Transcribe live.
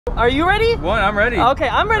Are you ready? I'm ready. Okay,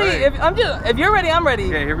 I'm ready. Right. If you're ready, I'm ready.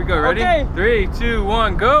 Okay, here we go. Ready? Okay. 3, 2,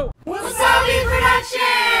 1, go. Wassabi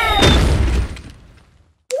Production!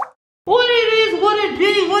 What it is, what it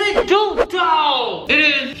be, what it do, doll? It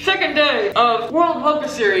is second day of World Poker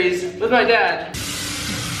Series with my dad.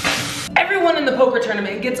 Everyone in the poker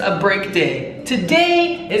tournament gets a break day.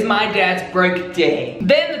 Today is my dad's break day.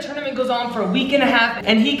 Then the tournament goes on for a week and a half,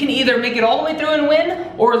 and he can either make it all the way through and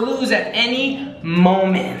win, or lose at any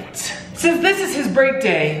moment. Since this is his break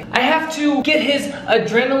day, I have to get his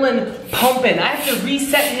adrenaline pumping. I have to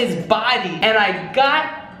reset his body, and I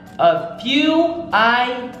got a few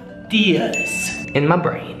ideas in my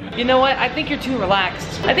brain. You know what? I think you're too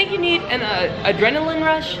relaxed. I think you need an adrenaline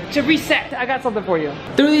rush to reset. I got something for you.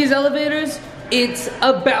 Through these elevators, it's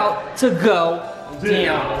about to go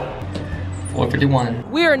down. 451.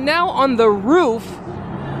 We are now on the roof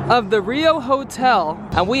of the Rio Hotel,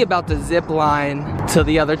 and we about to zip line to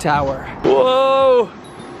the other tower. Whoa!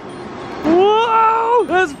 Whoa!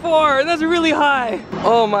 That's far. That's really high.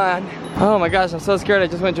 Oh man. Oh my gosh, I'm so scared. I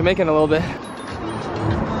just went Jamaican a little bit.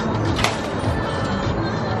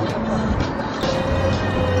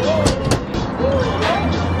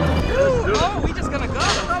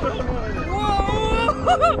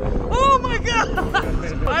 Oh my god!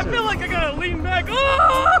 I feel like I gotta lean back. Oh!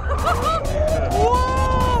 Whoa!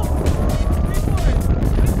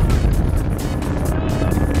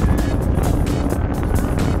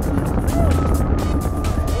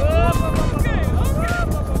 Okay, okay.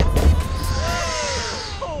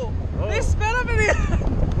 They sped up in the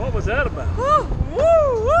end. What was that about? Woo! Woo!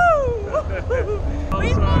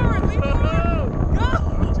 Lean forward, lean forward. Go!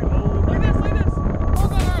 Like this, like this.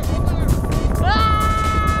 Hold on, arm, hold on, arm.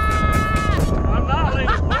 I'm not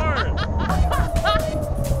leaning forward.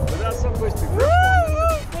 Without someplace to grip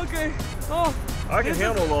on. Okay. Oh. I can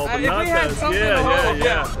handle all, but if not we had that. something to hold,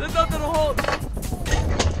 Yeah. There's nothing to hold.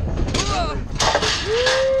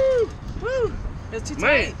 Woo! It's too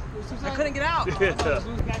tight. I couldn't get out.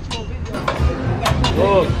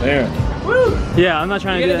 Oh, there. Woo! Yeah, I'm not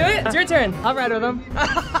trying You to gonna do it? It's your turn. I'll ride with him.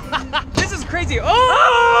 This is crazy. Oh!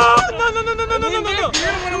 No! You're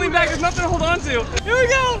gonna want to lean back. There's nothing to hold on to. Here we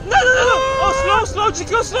go. No! Oh, slow. Just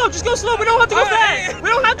go slow. We don't have to go fast. We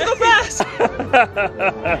don't have to go fast.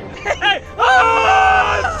 Hey!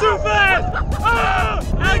 Oh, it's too fast. Oh!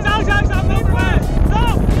 Alex, I'm moving fast. No,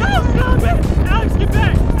 stop it. Alex, get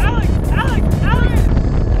back. Alex.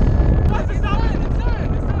 It's done.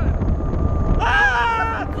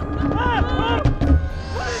 Ah!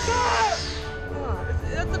 What is that?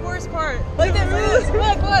 That's the worst part. Like that really.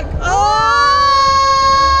 Look. Oh!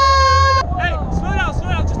 Hey, slow down.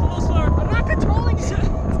 Just a little slower. I'm not controlling it. I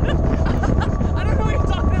don't know what you're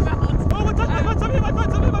talking about. Oh, touch me, my foot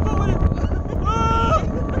with it. No.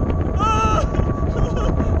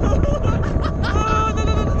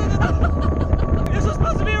 This was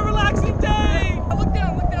supposed to be a relaxing day. Look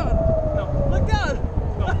down. No. Look down.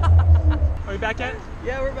 No. Are we back yet?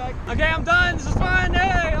 Yeah, we're back. Okay, I'm done. This is fun.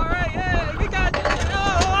 Hey, all right, yeah, we got this.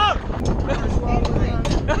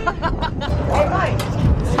 Hey, Mike,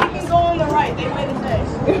 you can go on the right. They made a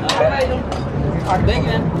test. Alright, thank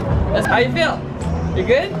you, man. That's how you feel. You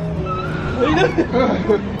good? What are you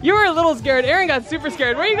doing? You were a little scared. Aaron got super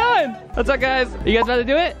scared. Where are you going? What's up, guys? You guys about to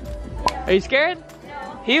do it? Are you scared?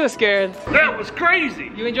 No. He was scared. That was crazy.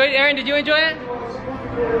 You enjoyed it, Aaron? Did you enjoy it?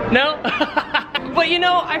 No? But you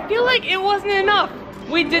know, I feel like it wasn't enough.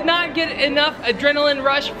 We did not get enough adrenaline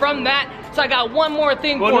rush from that. So I got one more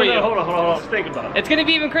thing for you. Hold on. Let's think about it. It's gonna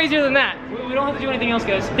be even crazier than that. We don't have to do anything else,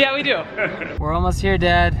 guys. Yeah, we do. We're almost here,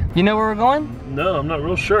 Dad. You know where we're going? No, I'm not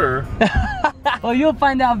real sure. Well, you'll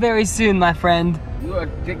find out very soon, my friend. You are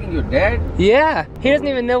taking your dad? Yeah, he doesn't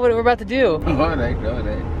even know what we're about to do. Alright.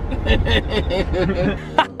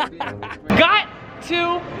 Got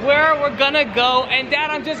to where we're gonna go, and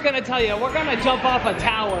Dad, I'm just gonna tell you, we're gonna jump off a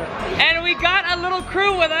tower. And we got a little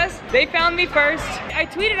crew with us. They found me first. I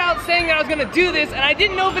tweeted out saying that I was gonna do this, and I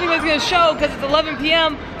didn't know if anyone was gonna show because it's 11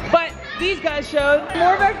 p.m., but these guys showed.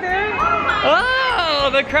 More back there. Oh,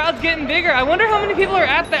 the crowd's getting bigger. I wonder how many people are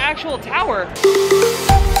at the actual tower.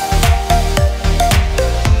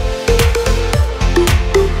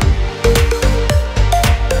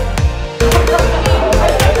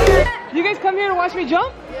 You guys come here to watch me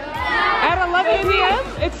jump? Yeah. At 11 p.m.?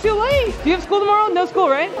 It's too late. Do you have school tomorrow? No school,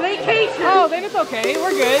 right? Vacation. Oh, then it's okay.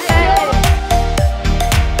 We're good.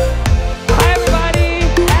 Hi, everybody.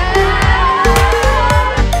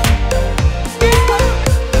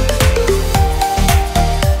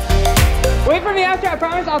 Wait for me after, I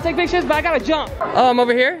promise. I'll take pictures, but I gotta jump. Oh, I'm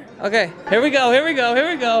over here? Okay. Here we go.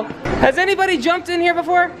 Has anybody jumped in here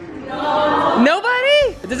before?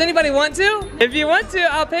 Nobody? Does anybody want to? If you want to,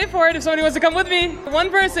 I'll pay for it if somebody wants to come with me. One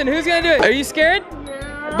person, who's gonna do it? Are you scared?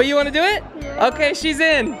 Yeah. But you wanna do it? Yeah. Okay, she's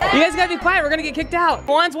in. You guys gotta be quiet, we're gonna get kicked out.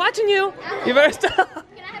 Juan's watching you. You better stop.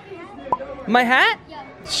 Can I have your hat? My hat? Yeah.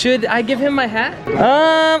 Should I give him my hat?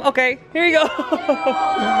 Okay, here you go.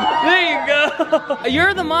 There you go.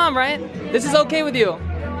 You're the mom, right? This is okay with you?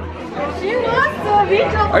 She wants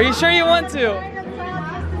to. Are you sure you want to?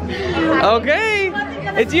 Okay.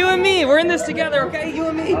 It's you and me. We're in this together, okay? You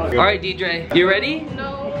and me. All right, Deidre, you ready?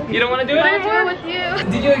 No. You don't want to do it anymore? I'll do it with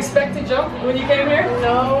you. Did you expect to jump when you came here?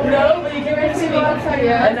 No. No, but you came here to see me.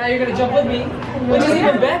 Yeah. And now you're gonna jump with me, which is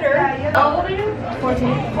even better. How old are you?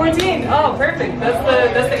 14. 14. Oh, perfect.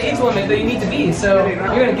 That's the age limit that you need to be. So you're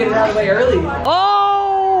gonna get it out of the way early.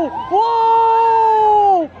 Oh!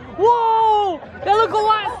 Whoa! Whoa! That look a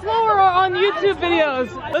lot slower on YouTube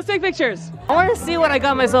videos. Let's take pictures. I want to see what I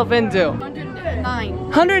got myself into. 109.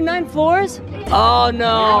 109 floors? Oh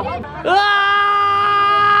no. Ah!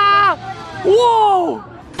 Whoa!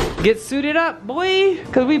 Get suited up, boy.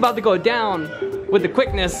 Cause we about to go down with the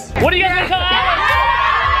quickness. What do you guys call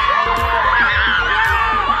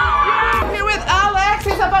Here with Alex.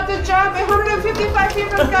 He's about to jump 155 feet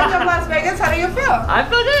from sky of Las Vegas. How do you feel? I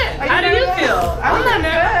feel good. How do you feel? I'm not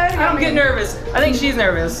nervous. I don't get nervous. I think she's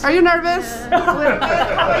nervous. Are you nervous? A little bit.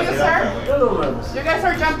 How about you, sir? A little nervous. You guys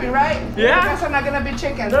are jumping, right? Yeah. You guys are not gonna be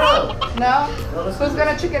chickens. No. No? Who's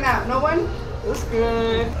gonna chicken out? No one? That's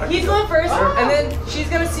good. He's going first, and then she's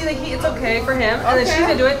gonna see that it's okay for him, and then she's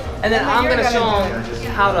gonna do it, and then I'm gonna show him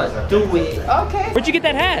how to do it. Okay. Where'd you get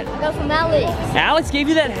that hat? I got from Alex. Alex gave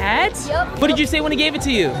you that hat? Yep. What did you say when he gave it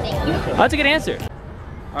to you? Thank you. Oh, that's a good answer.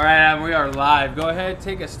 All right, Adam, we are live. Go ahead,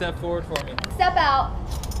 take a step forward for me. Step out.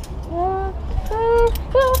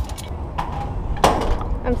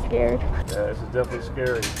 I'm scared. Yeah, this is definitely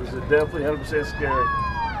scary. This is definitely 100% scary.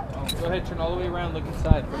 Go ahead, turn all the way around, look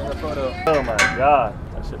inside for another photo. Oh my God.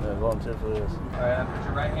 I shouldn't have volunteered for this. All right, Adam, put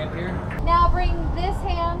your right hand here. Now bring this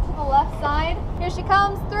hand to the left side. Here she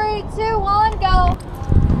comes. 3, 2, 1, go.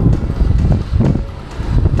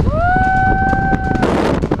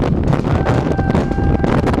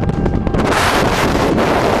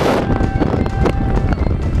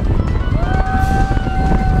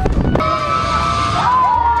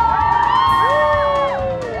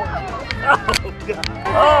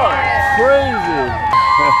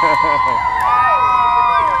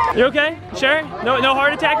 You okay? Sure? No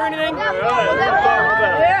heart attack or anything? Yeah,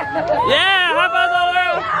 high fives all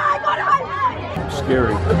around.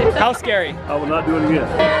 Scary. How scary? I will not do it again.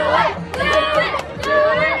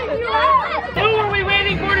 Who are we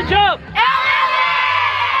waiting for to jump?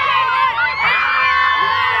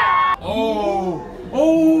 Oh,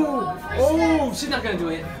 she's not gonna do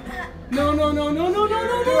it. No.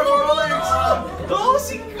 Oh,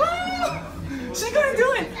 she's gonna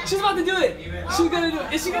do it. She's about to do it. She's gonna do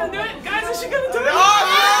it. Is she gonna do it? Guys, is she gonna do it? Oh,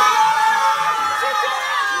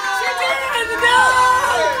 she did it! No!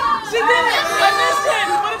 She did it! I missed it,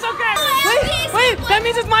 but it's okay. Wait, that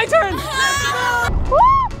means it's my turn.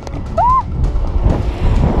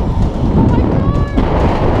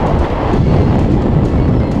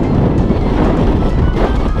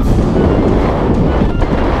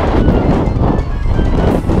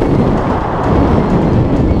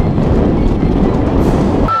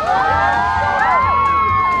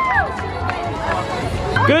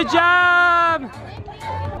 Good job!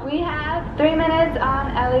 We have 3 minutes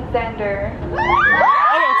on Alexander. Okay,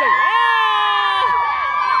 I'll take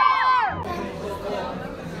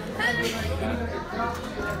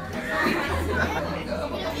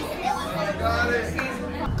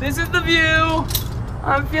it. This is the view.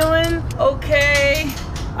 I'm feeling okay.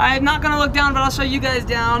 I'm not gonna look down, but I'll show you guys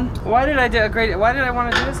down. Why did I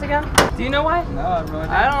want to do this again? Do you know why? No, I have no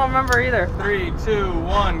idea. I don't remember either. 3, 2,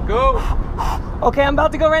 1, go! Okay, I'm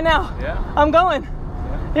about to go right now. Yeah. I'm going.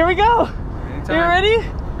 Yeah. Here we go. Anytime. You ready?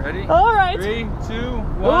 Ready? All right. 3, 2,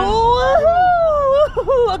 1.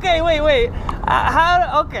 Woohoo! Okay, wait.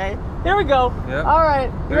 Okay. Here we go. Yep. All right.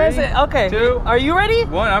 You guys 3, say- okay. 2, Are you ready?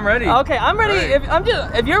 1, I'm ready. Okay, I'm ready. All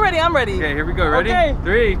right. If you're ready, I'm ready. Okay, here we go. Ready? Okay.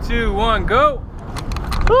 3, 2, 1, go!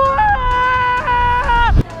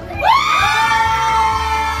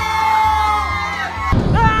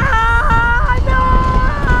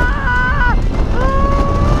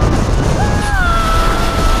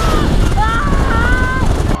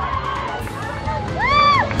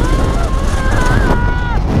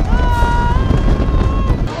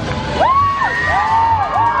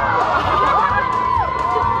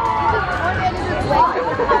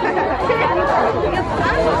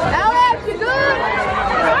 Alex, you good?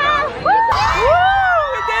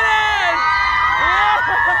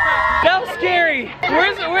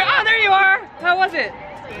 How was it?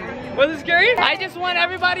 Was it scary? I just want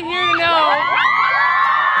everybody here to know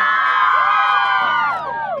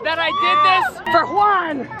that I did this for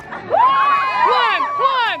Juan. Juan.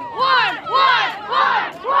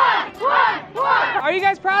 Are you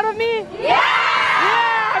guys proud of me? Yeah!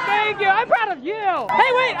 Yeah, thank you. I'm proud of you.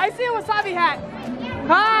 Hey, wait, I see a Wassabi hat.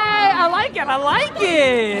 Hi, I like it. I like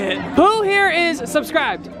it. Who here is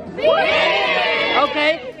subscribed? Me.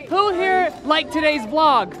 Okay. Who here liked today's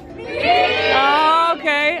vlog?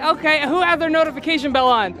 Okay. Who has their notification bell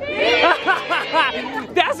on?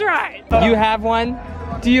 That's right. You have one?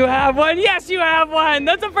 Do you have one? Yes, you have one.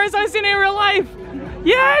 That's the first time I've seen it in real life.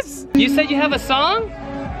 Yes. You said you have a song?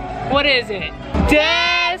 What is it?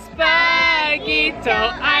 Despacito,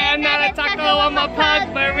 I am not a taco, I'm a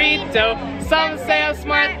pug burrito. Some say I'm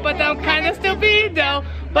smart, but I'm kinda stupido.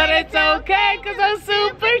 But it's okay, cause I'm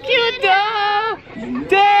super cute though.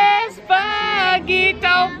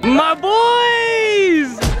 Despacito. My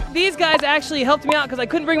boys! These guys actually helped me out because I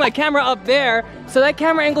couldn't bring my camera up there. So that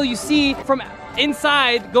camera angle you see from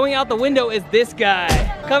inside going out the window is this guy.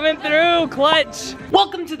 Coming through, clutch.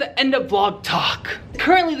 Welcome to the end of vlog talk.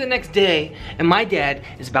 Currently the next day, and my dad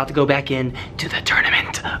is about to go back in to the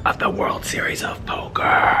tournament of the World Series of Poker.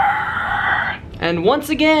 And once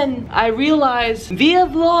again, I realize via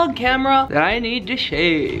vlog camera that I need to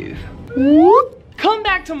shave. Come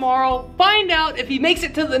back tomorrow, find out if he makes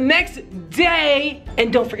it to the next day.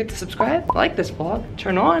 And don't forget to subscribe, like this vlog,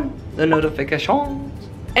 turn on the notifications.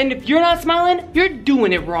 And if you're not smiling, you're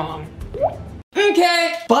doing it wrong.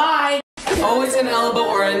 Okay, bye. Always an elbow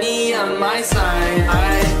or a knee on my side.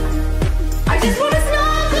 I just want